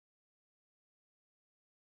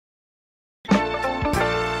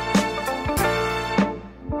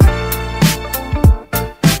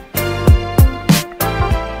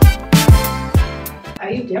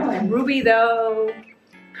Ruby though.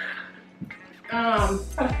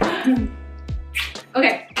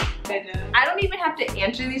 Okay. I don't even have to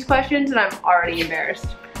answer these questions and I'm already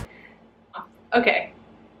embarrassed. Okay.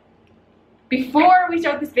 Before we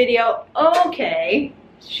start this video, okay,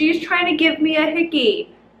 she's trying to give me a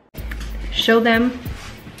hickey. Show them.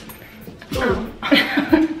 Oh.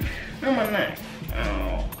 Oh, my neck.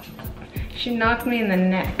 Oh. She knocked me in the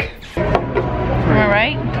neck. Am I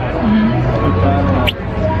right?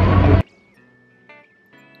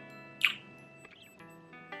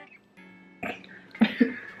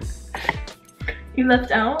 You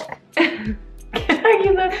left out?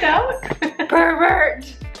 You left out? Pervert!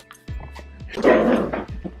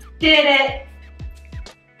 Did it!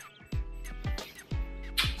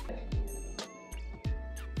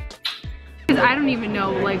 I don't even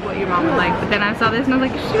know like what your mom would like, but then I saw this and I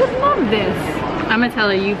was like, she would love this. I'm gonna tell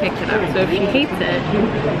her you picked it up, so if she hates it,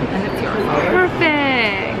 then it's yours.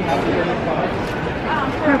 Perfect!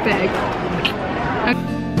 Perfect. Okay.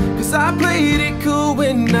 Cause I played it cool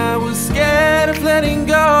when I was scared of letting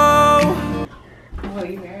go. Will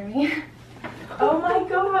you marry me? Oh my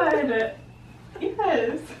god!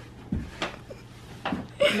 Yes!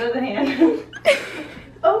 Another hand.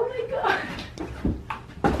 Oh my god!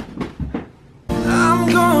 I'm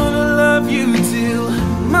gonna love you till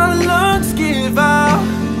my lungs give out.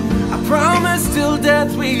 I promise till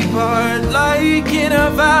death we part, like in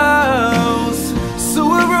our vows. So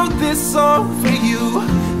I wrote this song for you.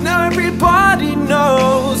 Now everybody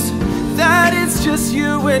knows that it's just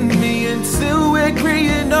you and me until we're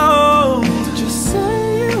growing old. Just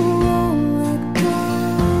say you won't let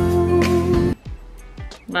go.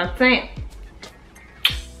 That's Sam.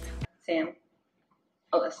 Sam.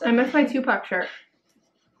 Alyssa. I missed my Tupac shirt.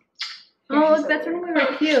 Oh, look, that's when we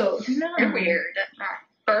were cute. No. You're weird.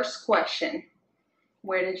 First question.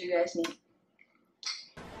 Where did you guys meet?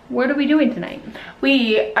 What are we doing tonight?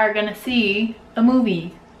 We are gonna see a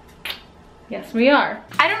movie. Yes, we are.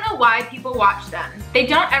 I don't know why people watch them. They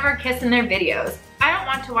don't ever kiss in their videos. I don't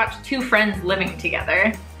want to watch two friends living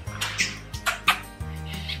together.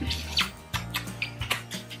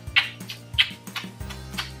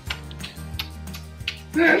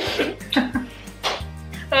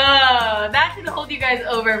 Oh, that should hold you guys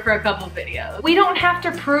over for a couple videos. We don't have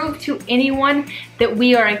to prove to anyone that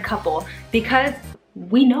we are a couple because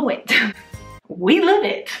we know it. We live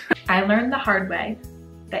it. I learned the hard way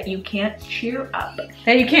that you can't cheer up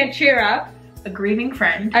That you can't cheer up a grieving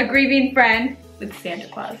friend a grieving friend with Santa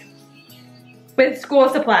Claus. with school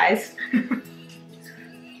supplies.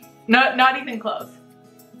 Not even close.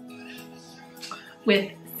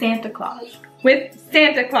 With Santa Claus. With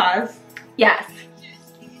Santa Claus. Yes.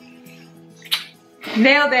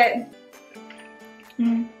 Nailed it.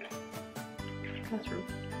 That's rude.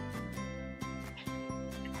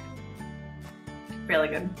 Really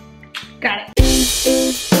good. Got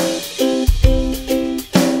it.